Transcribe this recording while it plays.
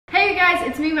guys,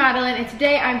 it's me, Madeline, and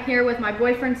today I'm here with my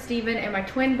boyfriend Steven and my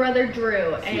twin brother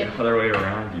Drew. And the other way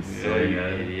around, you silly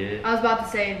idiot. I was about to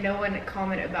say no one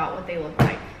comment about what they look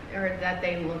like or that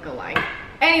they look alike.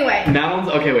 Anyway. Madeline's,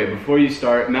 okay, wait, before you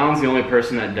start, Madeline's the only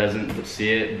person that doesn't see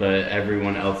it, but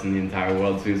everyone else in the entire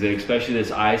world sees it, especially this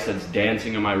ice that's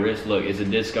dancing on my wrist. Look, it's a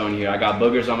disco in here. I got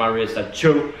boogers on my wrist. I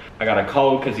choke. I got a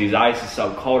cold because these ice is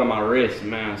so cold on my wrist.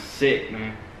 Man, I'm sick,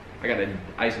 man. I got an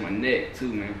ice on my neck,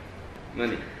 too, man.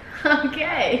 Money.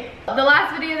 Okay. The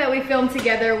last video that we filmed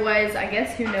together was, I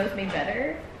guess, Who Knows Me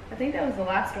Better? I think that was the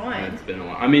last one. It's been a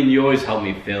while. I mean, you always help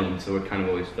me film, so we're kind of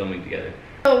always filming together.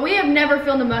 So we have never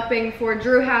filmed a mukbang before.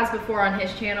 Drew has before on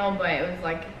his channel, but it was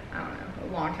like, I don't know,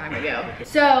 a long time ago.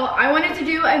 So I wanted to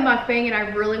do a mukbang and I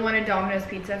really wanted Domino's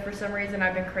pizza for some reason.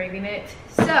 I've been craving it.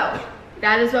 So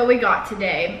that is what we got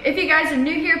today. If you guys are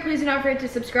new here, please do not forget to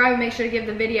subscribe and make sure to give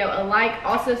the video a like.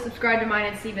 Also subscribe to mine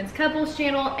and Steven's couples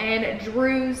channel and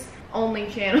Drew's only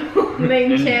channel,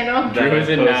 main channel. Drew's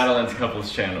and Madeline's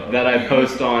couples channel. That I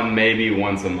post on maybe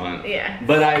once a month. Yeah.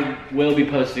 But I will be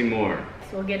posting more.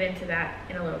 So we'll get into that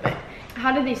in a little bit.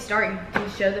 How did they start? Do you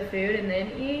show the food and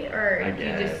then eat, or I do you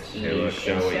guess. just eat It'll and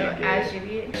show what you as get.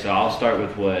 you eat? So I'll start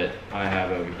with what I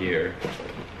have over here.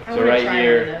 I So wanna right try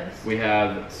here one of those. we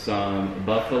have some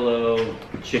buffalo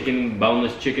chicken,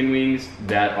 boneless chicken wings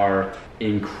that are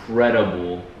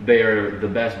incredible. They are the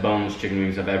best boneless chicken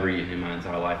wings I've ever eaten in my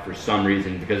entire life for some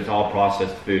reason, because it's all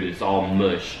processed food, it's all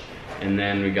mush. And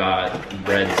then we got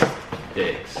bread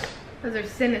sticks. Those are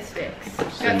Cinnasticks.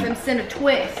 Got some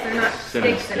Cinnatwists. They're not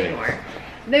sticks Cinnasticks. anymore.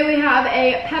 Then we have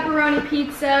a pepperoni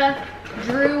pizza.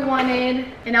 Drew wanted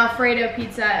an Alfredo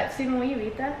pizza. Steven, will you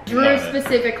eat that? Drew Love it.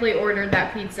 specifically ordered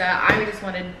that pizza. I just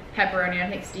wanted pepperoni. I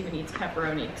think Steven eats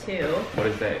pepperoni too. What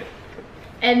is that?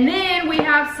 And then we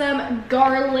have some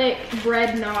garlic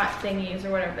bread knot thingies, or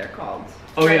whatever they're called.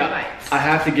 Oh Bread yeah, bites. I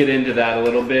have to get into that a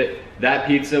little bit. That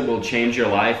pizza will change your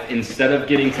life. Instead of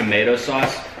getting tomato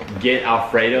sauce, get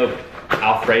Alfredo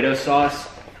sauce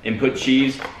and put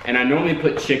cheese. And I normally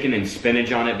put chicken and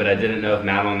spinach on it, but I didn't know if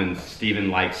Madeline and Steven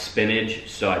like spinach,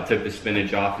 so I took the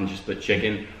spinach off and just put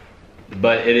chicken.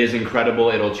 But it is incredible.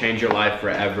 It'll change your life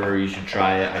forever. You should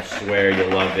try it. I swear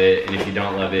you'll love it. And if you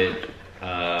don't love it,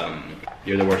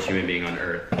 you're the worst human being on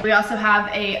earth. We also have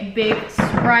a big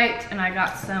Sprite, and I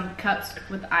got some cups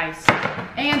with ice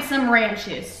and some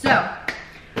ranches. So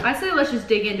I say let's just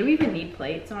dig in. Do we even need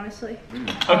plates, honestly?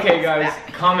 Okay guys,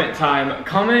 comment time.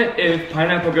 Comment if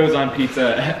pineapple goes on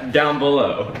pizza down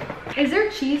below. Is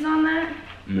there cheese on that?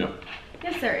 No.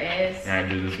 Yes, there is.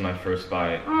 Andrew, this is my first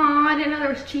bite. Aw, I didn't know there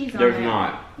was cheese on it. There's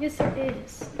not. Yes, there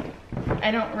is.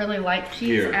 I don't really like cheese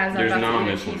Here, as I'm there's none about on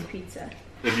to eat a this cheese one. pizza.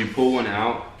 If you pull one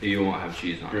out, you won't have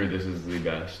cheese on Drew, it. this is the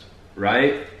best.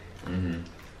 Right? Mm-hmm.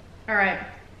 All right.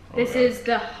 This Okay. is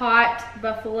the hot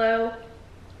buffalo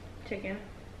chicken.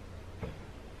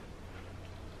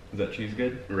 Is that cheese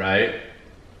good? Right?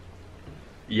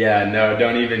 Yeah, no,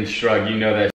 don't even shrug. You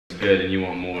know that's good and you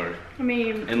want more. I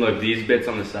mean, And look, these bits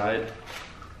on the side.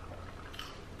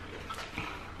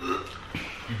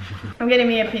 I'm getting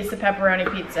me a piece of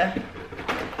pepperoni pizza.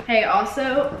 Hey,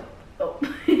 also, oh,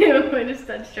 I just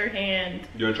touched your hand.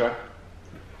 You wanna try?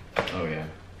 Oh yeah.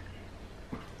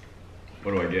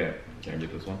 What do I get? Can I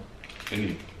get this one?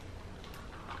 Any.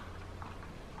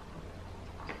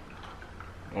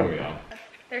 Oh yeah.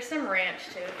 There's some ranch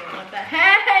too if you want that.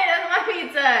 Hey, that's my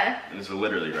pizza! It's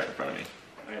literally right in front of me.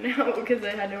 I know, because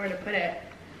I had nowhere to put it.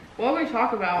 What we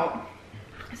talk about?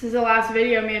 This is the last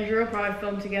video. Me and Drew will probably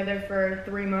film together for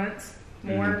 3 months.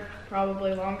 More,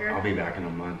 probably longer. I'll be back in a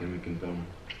month and we can film.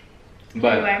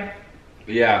 But Anyway,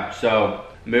 yeah, so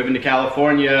moving to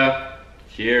California.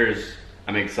 Cheers.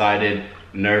 I'm excited,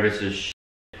 nervous as shit,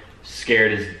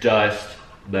 scared as dust,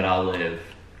 but I'll live.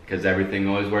 Because everything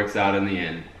always works out in the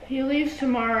end. he leaves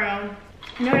tomorrow.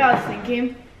 You know what I was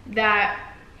thinking?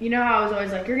 That, you know how I was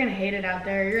always like, you're gonna hate it out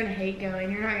there, you're gonna hate going,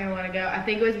 you're not gonna wanna go. I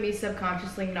think it was me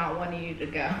subconsciously not wanting you to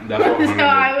go. That's what So Hunter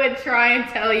I would try and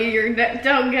tell you,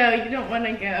 don't go, you don't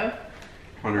wanna go.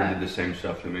 Hunter did the same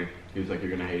stuff to me. He was like,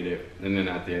 you're gonna hate it. And then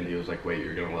at the end he was like, wait,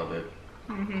 you're gonna love it.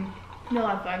 You'll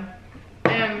have fun.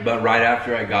 But right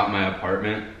after I got my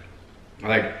apartment,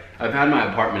 like I've had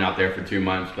my apartment out there for 2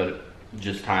 months, but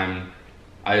just time,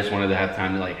 I just wanted to have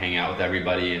time to like hang out with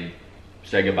everybody and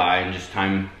say goodbye and just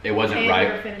time, it wasn't and right.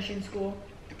 you were finishing school.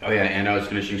 Oh yeah, and I was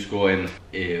finishing school and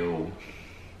ew.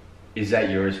 Is that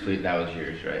yours, please? That was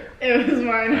yours, right? It was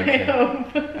mine, Okay. I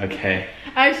hope. Okay.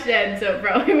 I shed, so it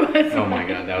probably was. Oh my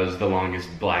god, that was the longest,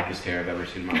 blackest hair I've ever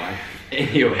seen in my life.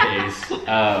 Anyways,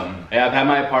 yeah, I've had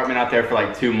my apartment out there for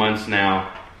like 2 months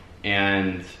now,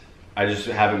 and I just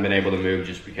haven't been able to move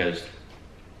just because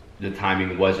the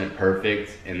timing wasn't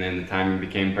perfect, and then the timing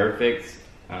became perfect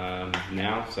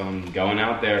now, so I'm going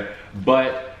out there.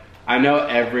 But I know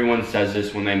everyone says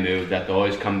this when they move, that they'll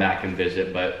always come back and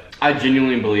visit, but I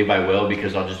genuinely believe I will,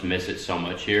 because I'll just miss it so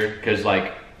much here. Because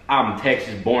like, I'm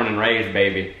Texas born and raised,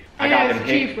 baby. I got them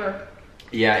cheaper.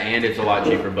 Yeah, and it's a lot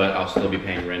cheaper, but I'll still be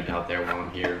paying rent out there while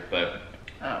I'm here. But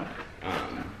I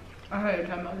heard you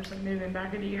talking about just like moving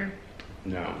back in a year.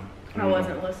 no, I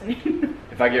wasn't listening.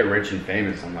 if I get rich and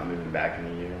famous, I'm not moving back in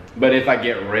a year. But if I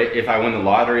get rich, if I win the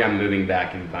lottery, I'm moving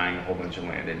back and buying a whole bunch of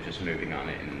land and just moving on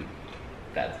it,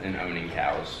 and owning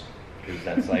cows, because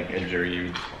that's like a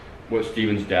dream. What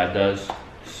Steven's dad does,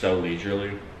 so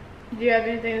leisurely. Do you have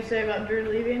anything to say about Drew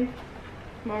leaving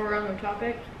while we're on the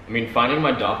topic? I mean, finding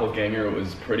my doppelganger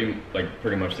was pretty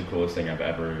much the coolest thing I've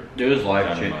ever. It was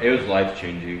life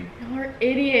changing. You're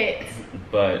idiots.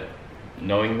 But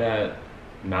knowing that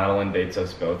Madeline dates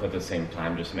us both at the same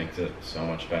time just makes it so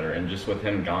much better. And just with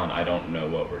him gone, I don't know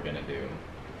what we're gonna do.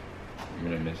 I'm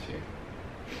gonna miss you.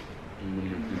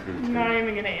 I'm not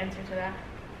even gonna answer to that.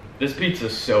 This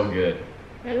pizza's so good.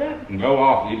 Is it? Go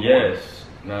off. Yes,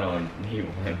 Madeline, he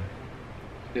won.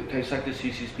 It tastes like the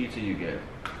CC's pizza you get.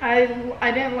 I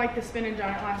didn't like the spinach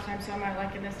on it last time, so I might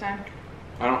like it this time.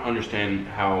 I don't understand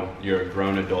how you're a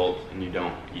grown adult and you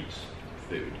don't eat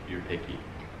food. You're picky.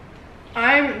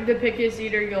 I'm the pickiest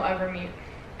eater you'll ever meet.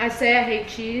 I say I hate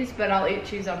cheese, but I'll eat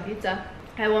cheese on pizza.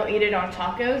 I won't eat it on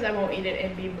tacos. I won't eat it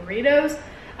in beef burritos.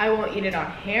 I won't eat it on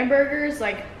hamburgers.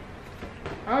 Like,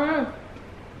 I don't know.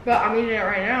 But I'm eating it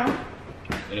right now.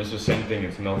 And it's the same thing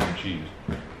as milk and cheese.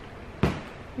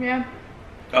 Yeah.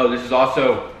 Oh, this is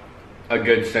also a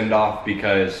good send-off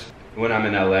because when I'm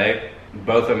in LA,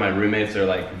 both of my roommates are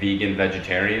like vegan,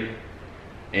 vegetarian,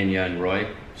 Anya and Roy.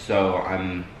 So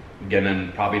I'm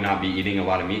gonna probably not be eating a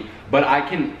lot of meat. But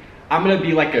I'm gonna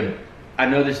be like I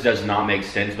know this does not make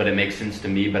sense, but it makes sense to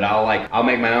me. But I'll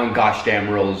make my own gosh damn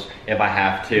rules if I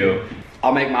have to.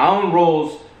 I'll make my own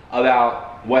rules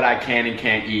about what I can and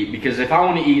can't eat, because if I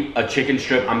want to eat a chicken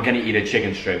strip, I'm gonna eat a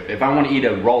chicken strip. If I want to eat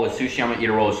a roll of sushi, I'm gonna eat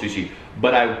a roll of sushi.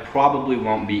 But I probably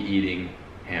won't be eating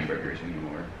hamburgers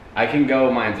anymore. I can go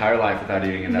my entire life without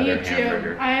eating another Me too.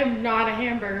 hamburger. I am not a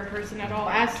hamburger person at all.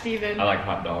 Ask Steven. I like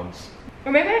hot dogs.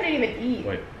 Or maybe I didn't even eat.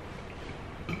 Wait.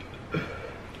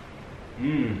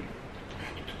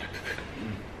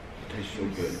 Tastes so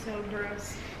good. So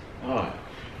gross. Oh,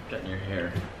 got in your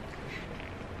hair.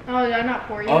 Oh, did I not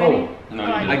pour you Oh, any? no,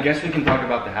 I I guess we can talk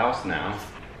about the house now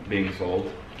being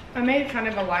sold. I made kind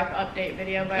of a life update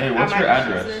video, but Hey, I what's might your just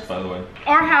use address, this. by the way?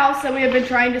 Our house that we have been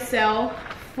trying to sell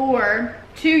for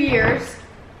 2 years.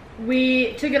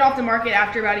 We took it off the market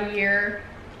after about a year,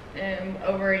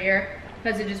 over a year,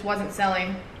 because it just wasn't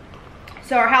selling.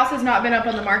 So our house has not been up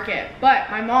on the market, but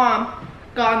my mom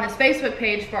got on this Facebook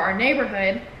page for our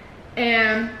neighborhood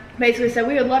and basically said,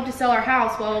 we would love to sell our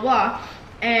house, blah, blah, blah.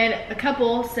 And a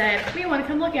couple said, we want to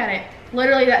come look at it.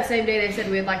 Literally that same day they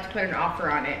said we'd like to put an offer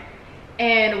on it.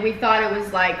 And we thought it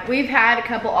was like, we've had a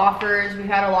couple offers, we've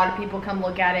had a lot of people come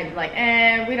look at it and be like,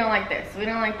 we don't like this, we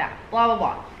don't like that, blah, blah,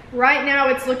 blah. Right now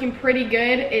it's looking pretty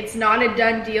good. It's not a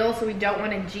done deal, so we don't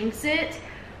want to jinx it.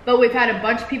 But we've had a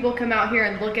bunch of people come out here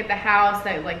and look at the house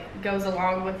that like goes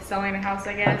along with selling a house,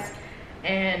 I guess.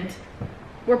 And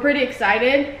we're pretty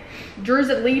excited. Drew's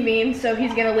leaving, so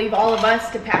he's gonna leave all of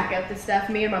us to pack up the stuff,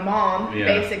 me and my mom,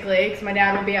 basically, because my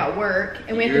dad will be at work.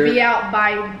 And we have to be out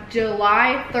by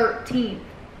July 13th.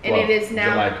 And it is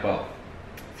now... July 12th.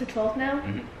 It's the 12th now?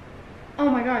 Mm-hmm. Oh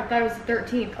my god, I thought it was the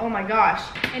 13th. Oh my gosh.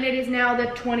 And it is now the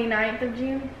 29th of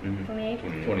June?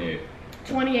 28th? 28.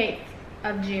 28th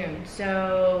of June.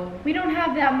 So we don't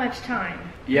have that much time.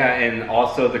 Yeah, and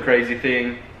also the crazy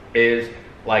thing is,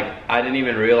 like, I didn't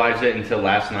even realize it until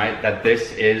last night that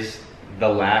this is the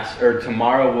last, or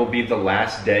tomorrow will be the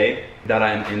last day that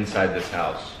I'm inside this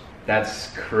house. That's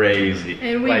crazy.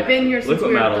 And we've been here since Look what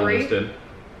we were Madeline 3. just did.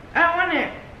 I don't want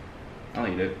it. I'll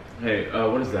eat it. Hey,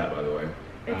 what is that, by the way?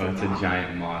 It's a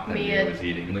giant moth that Mia was It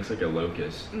eating. looks like a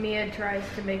locust. Mia tries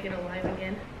to make it alive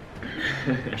again.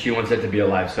 She wants it to be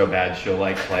alive so bad she'll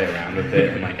like play around with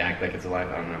it and like act like it's alive.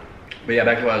 I don't know. But yeah,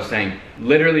 back to what I was saying.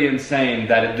 Literally insane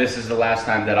that this is the last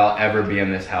time that I'll ever be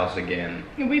in this house again.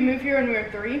 We moved here when we were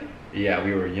 3. Yeah,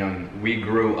 we were young. We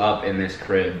grew up in this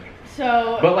crib.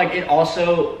 So... But like it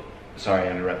also, sorry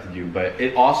I interrupted you, but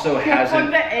it also hasn't...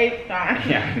 For the 8th time.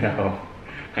 Yeah,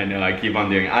 I know, I keep on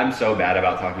doing it. I'm so bad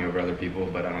about talking over other people,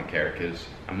 but I don't care because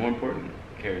I'm more important.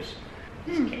 Who cares?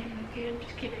 Just kidding, okay, I'm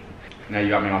just kidding. Now you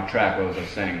got me off track. What was I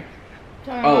saying?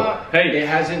 Oh, hey, it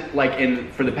hasn't, like,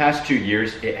 for the past 2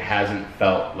 years, it hasn't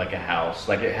felt like a house.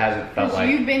 Like, it hasn't felt like...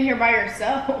 You've been here by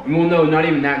yourself. Well, no, not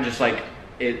even that. Just, like,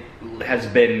 it has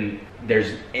been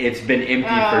it's been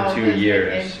empty for 2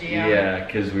 years. Empty, yeah,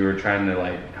 because we were trying to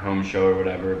like home show or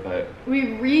whatever, but we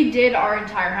redid our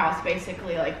entire house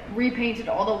basically, like repainted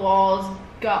all the walls,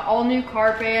 got all new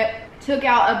carpet, took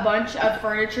out a bunch of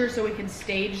furniture so we could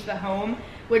stage the home,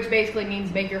 which basically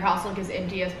means make your house look as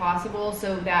empty as possible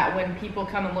so that when people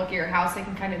come and look at your house, they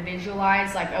can kind of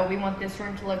visualize like, oh, we want this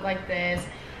room to look like this.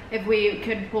 If we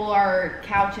could pull our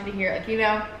couch into here, like, you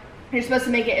know, you're supposed to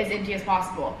make it as empty as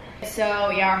possible. So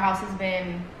yeah, our house has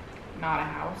been not a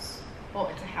house. Well,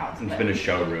 it's a house. It's been a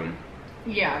showroom.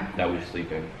 Yeah. That we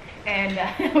sleep in.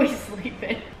 And we sleep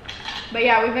in. But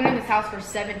yeah, we've been in this house for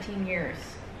 17 years.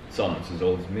 It's almost as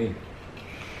old as me.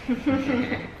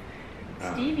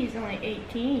 Stevie's only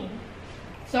 18.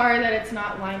 Sorry that it's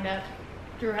not lined up.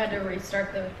 Drew had to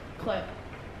restart the clip.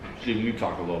 Steve, you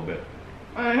talk a little bit.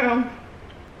 I know.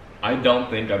 I don't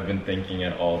think I've been thinking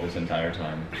at all this entire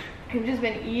time. I've just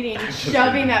been eating,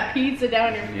 shoving that pizza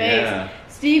down your face. Yeah.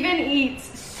 Steven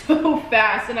eats so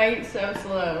fast and I eat so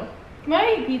slow.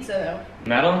 I eat pizza though.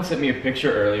 Madeline sent me a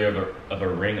picture earlier of a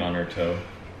ring on her toe.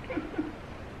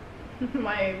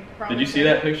 Did you see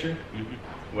that picture?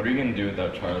 Mm-hmm. What are you gonna do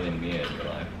without Charlie and Mia in your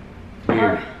life?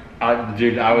 Weird.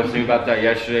 Dude, I was thinking about that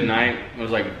yesterday night. I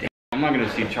was like, damn, I'm not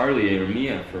gonna see Charlie or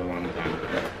Mia for a long time.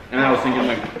 And I was thinking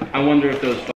like, I wonder if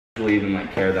those will even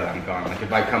like care that I'm gone. Like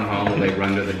if I come home, will they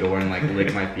run to the door and like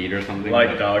lick my feet or something?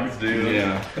 Like dogs do.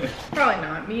 Yeah. Probably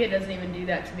not. Mia doesn't even do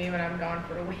that to me when I'm gone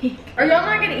for a week. Are y'all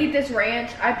not gonna eat this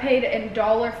ranch? I paid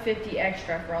 $1.50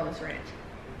 extra for all this ranch.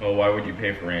 Well, why would you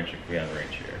pay for ranch if we have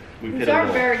ranch here? These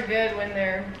aren't very good when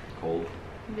they're cold.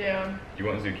 Yeah. Do you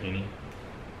want zucchini?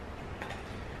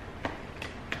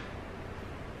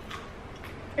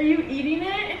 Are you eating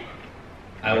it?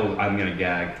 I'm gonna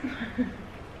gag.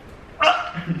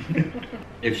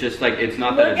 It's just like, it's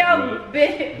not that Look it's how gross.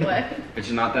 big. What?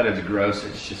 It's not that it's gross,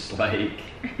 it's just like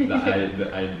the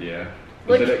idea.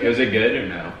 Was Look. it good or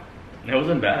no? It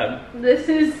wasn't bad. This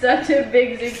is such a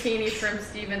big zucchini from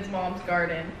Steven's mom's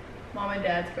garden. Mom and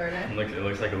dad's garden. It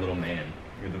looks like a little man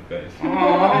with a face.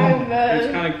 Oh,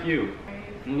 it's kind of cute.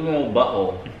 A little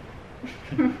butthole.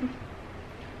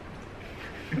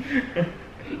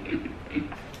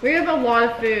 We have a lot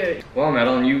of food. Well,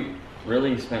 Madeline, you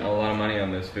really spent a lot of money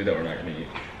on this food that we're not gonna eat.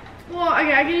 Well, I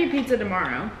can eat pizza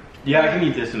tomorrow. Yeah, I can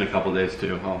eat this in a couple days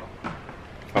too. I'll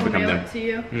probably come Mail down. it to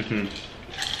you.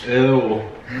 Ew.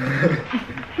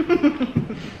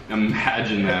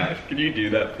 Imagine that. Could you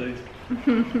do that, please? I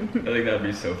think that'd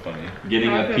be so funny.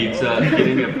 Getting a pizza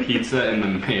in the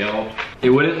mail. It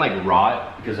wouldn't like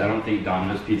rot because I don't think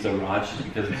Domino's pizza rots just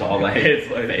because it's all like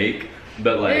It's like fake.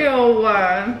 But like Ew.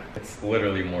 It's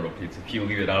literally mortal pizza. If you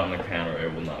leave it out on the counter,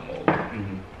 it will not mold.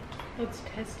 Let's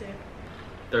test it.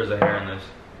 There's a hair in this.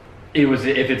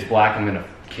 if it's black, I'm gonna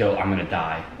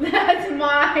die. That's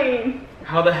mine.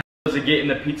 How the hell does it get in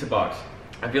the pizza box?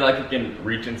 I feel like it can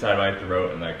reach inside my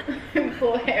throat and like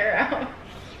Pull hair out.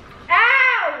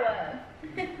 Ow!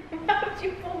 Why would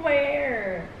you pull my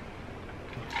hair?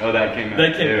 Oh, that came out.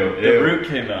 the root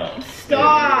came out.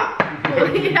 Stop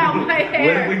pulling out my What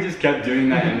hair. if we just kept doing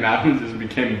that and Madeline just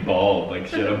became bald? Like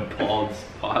she had a bald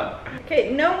spot.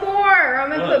 Okay, no more. I'm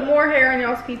gonna What? put more hair on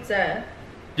y'all's pizza.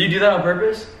 Do you do that on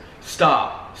purpose?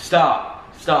 Stop.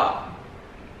 Stop. Stop.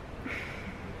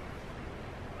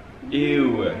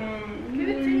 Ew. Give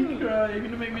it to me. Cry. You're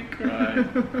gonna make me cry.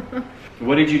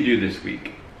 What did you do this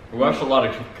week? We watched a lot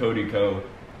of Cody Co.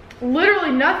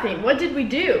 Literally nothing. What did we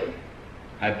do?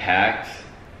 I packed,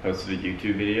 posted a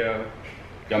YouTube video.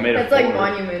 Y'all made a That's like fort.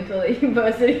 monumentally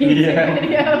posted a YouTube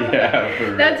video. Yeah, for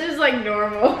real. That's just like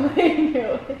normal.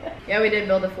 Yeah, we did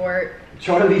build a fort.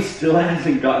 Charlie still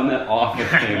hasn't gotten that off of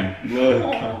him. Look.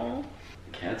 Aw.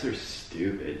 Cats are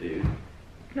stupid, dude.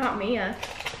 Not Mia.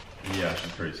 Yeah,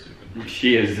 she's pretty stupid.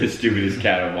 She is the stupidest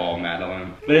cat of all,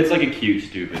 Madeline. But it's like a cute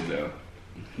stupid, though.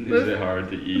 Is it hard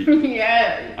to eat?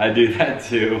 Yeah. I do that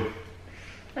too.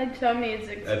 My tummy is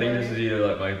exploding. I think this is either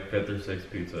like my 5th or 6th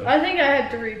pizza. I think I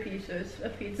had 3 pieces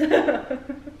of pizza.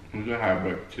 I'm gonna have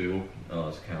like 2. Oh,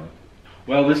 let's count.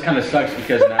 Well, this kind of sucks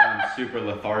because now I'm super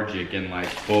lethargic and like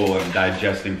full and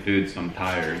digesting food, so I'm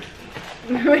tired.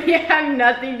 We have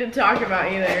nothing to talk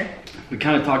about either. We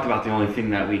kind of talked about the only thing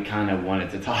that we kind of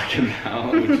wanted to talk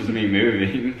about, which is me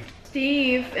moving.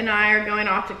 Steve and I are going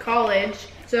off to college,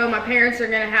 so my parents are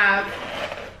gonna have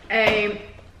a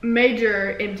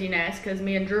major empty nest because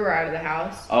me and Drew are out of the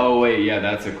house. Oh wait, yeah,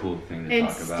 that's a cool thing to And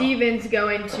talk about. Steven's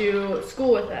going to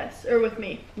school with us, or with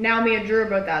me. Now me and Drew are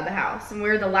both out of the house, and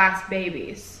we're the last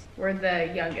babies. We're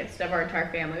the youngest of our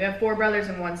entire family. We have 4 brothers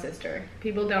and 1 sister.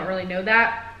 People don't really know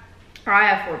that. Or I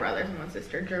have 4 brothers and 1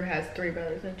 sister. Drew has 3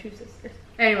 brothers and 2 sisters.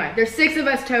 Anyway, there's 6 of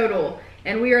us total,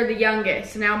 and we are the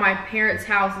youngest. Now my parents'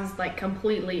 house is like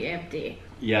completely empty.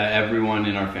 Yeah, everyone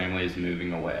in our family is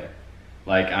moving away.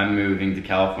 Like, I'm moving to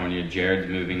California. Jared's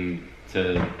moving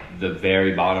to the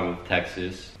very bottom of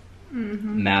Texas.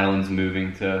 Madeline's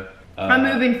moving to... I'm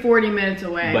moving 40 minutes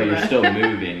away. But you're still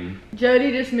moving.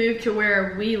 Jody just moved to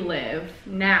where we live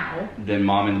now. Then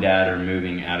mom and dad are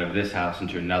moving out of this house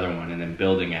into another one and then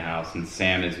building a house. And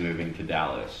Sam is moving to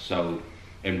Dallas. So,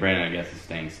 and Brandon, I guess, is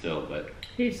staying still. But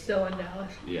he's still in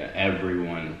Dallas. yeah,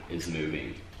 everyone is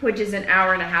moving. Which is an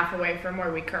hour and a half away from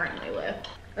where we currently live.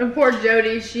 And poor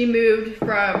Jody, she lived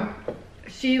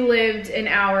an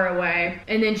hour away,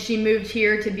 and then she moved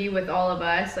here to be with all of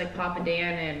us, like Papa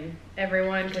Dan and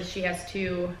everyone, because she has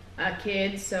 2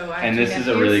 kids. So I have 2 this is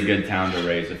a nephews. really good town to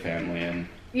raise a family in.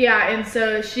 Yeah, and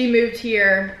so she moved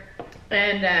here,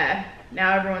 and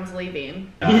now everyone's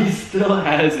leaving. He still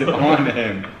has it on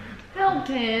him. Help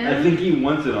him. I think he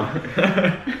wants it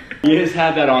on. He has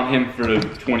had that on him for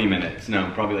 20 minutes.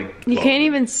 No, probably like 12. You can't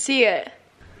even see it.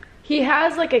 He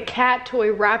has like a cat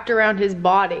toy wrapped around his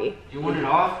body. You want it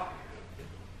off?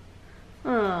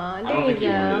 Aw, I there don't you think you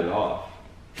wanted it go. off.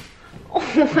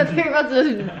 I think you're about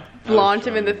to launch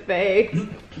him in the face.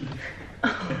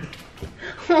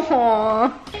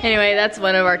 Aww. Anyway, that's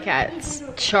one of our cats,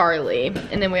 Charlie.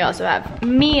 And then we also have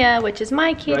Mia, which is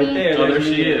my kitty. Right there, Oh, there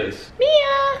she is.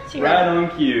 Mia! She Right on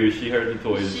cue, she heard the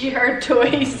toys. She heard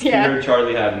toys, She yeah. heard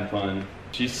Charlie having fun.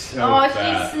 She's so Oh,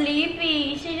 fat. she's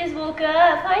sleepy. She just woke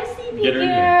up. Hi, sleepy Get her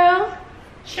girl.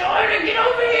 Charlie, get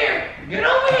over here! Get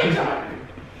over here, Charlie!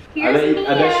 Here's Mia.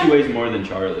 I bet she weighs more than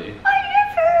Charlie. I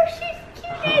love her. She's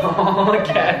cute. Oh,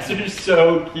 cats are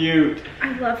so cute.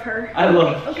 I love her. I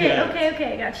love Okay, cats.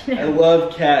 okay, I got you I now.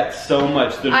 love cats so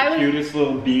much. They're I the was- cutest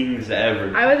little beings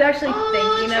ever. I was actually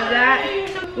thinking of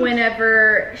that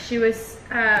whenever she was,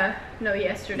 no,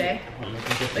 yesterday.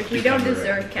 Like, we don't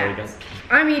deserve cats.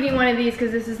 I'm eating one of these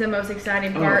because this is the most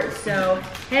exciting part, so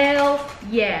hell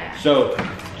yeah. So,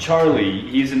 Charlie,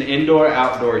 he's an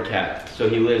indoor-outdoor cat. So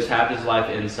he lives half his life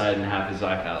inside and half his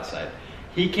life outside.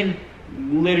 He can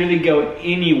literally go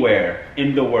anywhere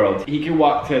in the world. He can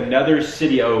walk to another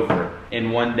city over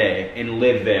in one day and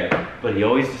live there. But he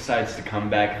always decides to come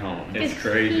back home. It's He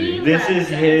crazy. This loves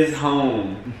is us. his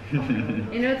home.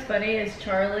 You know what's funny is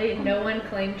Charlie, no one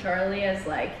claimed Charlie as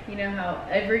like, you know how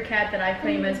every cat that I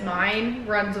claim as mine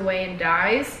runs away and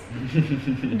dies?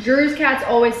 Drew's cats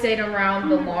always stayed around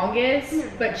the longest,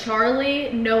 but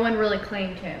Charlie, no one really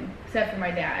claimed him, except for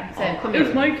my dad. Said, Oh, come it's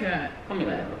here. my cat. Come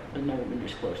here. I've never been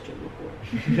this close to him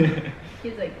before.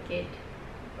 He's like, get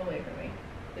away from me,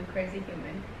 you crazy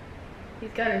human. He's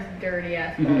got his dirty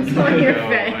ass balls on your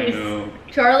I face. know.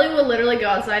 Charlie will literally go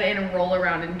outside and roll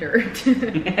around in dirt.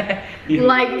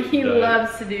 Like, he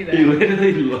loves to do that. He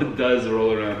literally does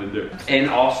roll around in dirt. And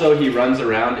also, he runs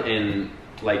around in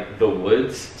like the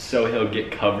woods, so he'll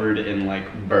get covered in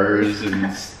like burrs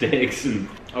and sticks and.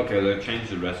 Okay, they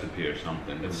changed the recipe or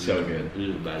something. It's so good. It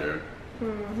is better.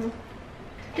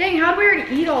 Dang, how'd we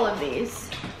already eat all of these?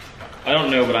 I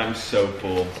don't know, but I'm so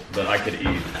full that I could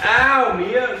eat. Ow,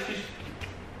 Mia! She's...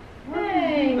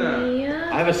 Hey, Mia.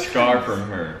 I have a scar from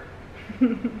her.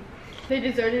 They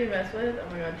deserted to mess with? Oh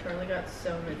my god, Charlie got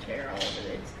so much hair all over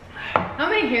it. How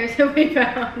many hairs have we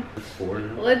found? It's 4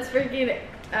 now. Let's freaking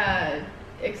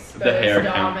expose The hair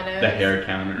Dominos. count. The hair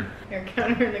counter. Hair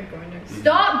counter in the corner.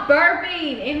 Stop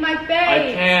burping in my face!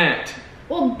 I can't.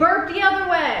 Well, burp the other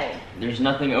way. There's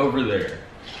nothing over there.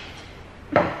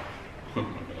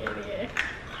 Idiot.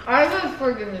 I just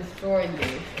freaking destroyed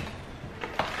these.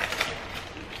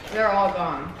 They're all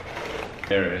gone.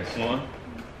 There is. One.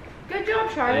 Good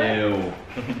job, Charlotte.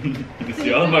 Ew.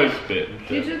 See all my spit. and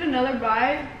You shit. took another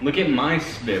bite. Look at my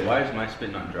spit. Why is my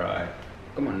spit not dry?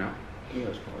 Come on now. You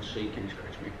guys fall asleep. Can you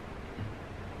scratch me?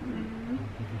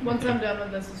 Once I'm done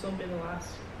with this, this will be the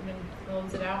last. I'm gonna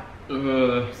close it out.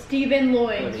 Uh, Stephen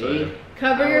Lloyd, That's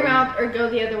cover your Oh. mouth or go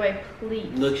the other way, please.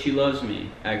 look, she loves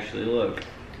me. Actually, look.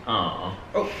 Aw.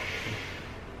 Oh.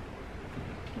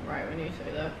 Right when you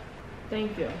say that.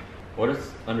 Thank you. What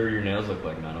does under your nails look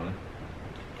like, Madeline?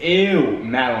 Ew,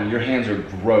 Madeline, your hands are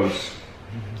gross.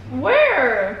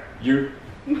 Where? You're.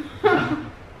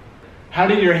 How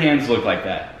do your hands look like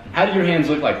that? How do your hands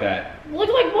look like that? Look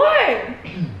like what?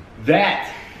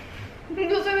 That.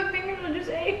 Those are the fingers I just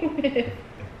ate with.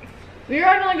 You're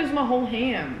acting like it's my whole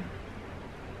hand.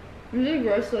 Is it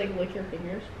gross to like lick your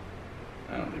fingers?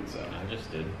 I don't think so. I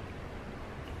just did.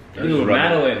 I just Ew, rub it-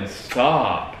 Madeline,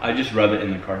 stop. I just rub it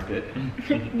in the carpet.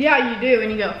 Yeah, you do,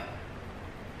 and you go.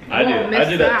 I won't do. I miss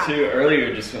did that too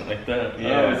earlier. Just went like that. I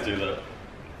Yeah. always do that.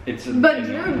 It's. But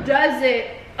Drew does it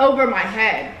over my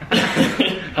head.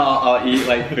 I'll eat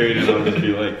like food and I'll just be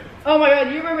like, Oh my god,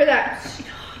 do you remember that?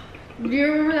 Do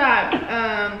you remember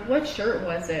that? What shirt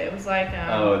was it? It was like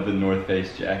oh, the North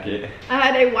Face jacket. I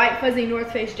had a white fuzzy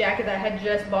North Face jacket that I had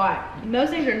just bought. And those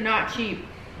things are not cheap.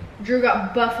 Drew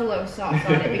got buffalo sauce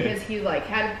on it because he like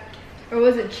had, or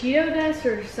was it Cheeto dust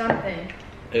or something?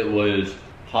 It was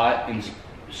hot and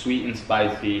sweet and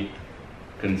spicy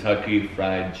Kentucky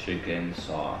Fried Chicken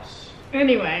sauce.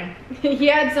 Anyway, he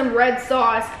had some red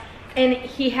sauce and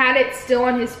he had it still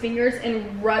on his fingers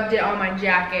and rubbed it on my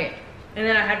jacket. And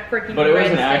then I had freaking But it was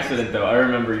red an stains. accident though. I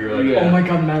remember you were like, Yeah. oh my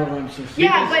god, Madeline, I'm so sorry.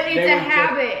 Yeah, but it's a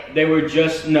habit. They were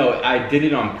just, no, I did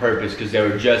it on purpose because they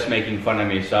were just making fun of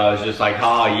me. So I was just like,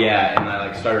 oh yeah. And I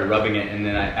like started rubbing it and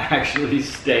then I actually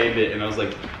stained it. And I was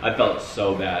like, I felt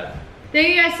so bad. Thank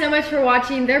you guys so much for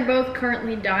watching. They're both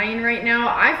currently dying right now.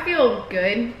 I feel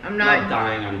good. I'm Not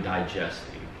dying, I'm digesting.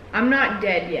 I'm not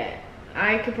dead yet.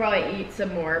 I could probably eat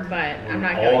some more, but I'm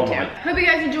not All going to. night. Hope you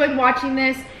guys enjoyed watching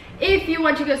this. If you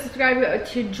want to go subscribe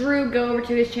to Drew, go over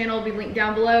to his channel. It'll be linked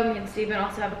down below. Me and Steven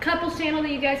also have a couples channel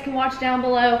that you guys can watch down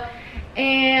below.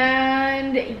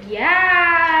 And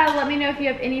yeah, let me know if you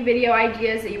have any video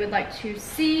ideas that you would like to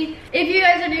see. If you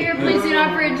guys are new here, please do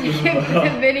not forget to give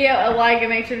the video a like and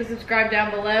make sure to subscribe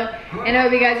down below. And I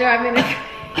hope you guys are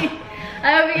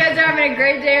having a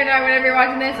great day or night whenever you're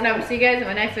watching this. And I will see you guys in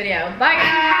my next video. Bye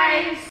guys!